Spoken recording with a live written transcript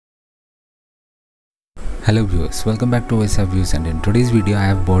Hello viewers, welcome back to Osrviewss, and in today's video I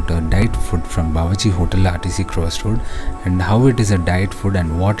have bought a diet food from Bawarchi Hotel RTC Crossroad, and how it is a diet food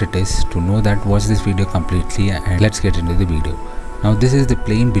and what it is. To know that, watch this video completely and let's get into the video. Now this is the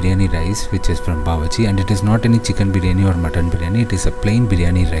plain biryani rice which is from Bawarchi, and it is not any chicken biryani or mutton biryani. It is a plain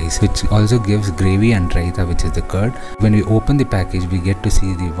biryani rice which also gives gravy and raita, which is the curd. When we open the package, we get to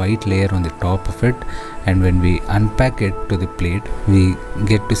see the white layer on the top of it, and when we unpack it to the plate, we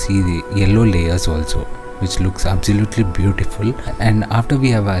get to see the yellow layers also, which looks absolutely beautiful. And after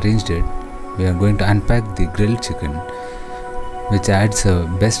we have arranged it, we are going to unpack the grilled chicken, which adds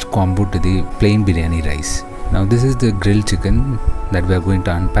a best combo to the plain biryani rice. Now this is the grilled chicken that we are going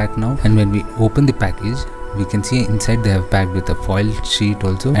to unpack now, and when we open the package, we can see inside they have packed with a foil sheet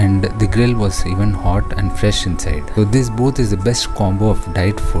also, and the grill was even hot and fresh inside. So this both is the best combo of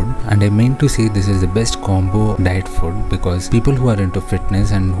diet food, and I mean to say this is the best combo diet food because people who are into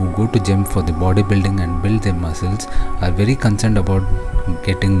fitness and who go to gym for the bodybuilding and build their muscles are very concerned about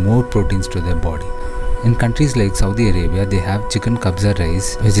getting more proteins to their body. In countries like Saudi Arabia, they have chicken kabza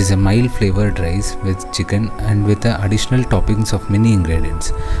rice, which is a mild flavored rice with chicken and with the additional toppings of many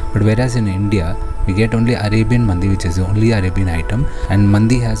ingredients. But whereas in India, we get only Arabian mandi, which is the only Arabian item, and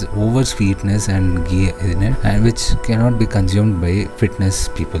mandi has over sweetness and ghee in it, and which cannot be consumed by fitness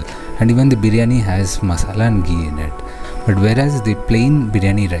people. And even the biryani has masala and ghee in it. But whereas the plain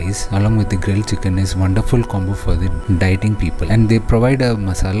biryani rice along with the grilled chicken is wonderful combo for the dieting people, and they provide a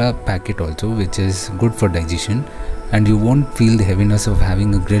masala packet also, which is good for digestion, and you won't feel the heaviness of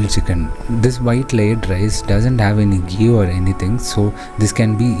having a grilled chicken. This white layered rice doesn't have any ghee or anything, so this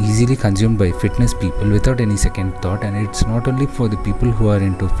can be easily consumed by fitness people without any second thought. And it's not only for the people who are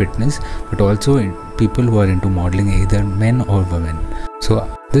into fitness, but also people who are into modeling, either men or women.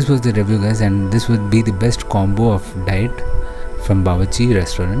 So this was the review guys, and this would be the best combo of diet from Bawarchi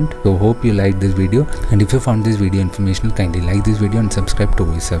restaurant. So hope you liked this video, and if you found this video informational, kindly like this video and subscribe to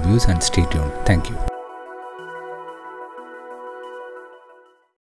Osrviewss and stay tuned. Thank you.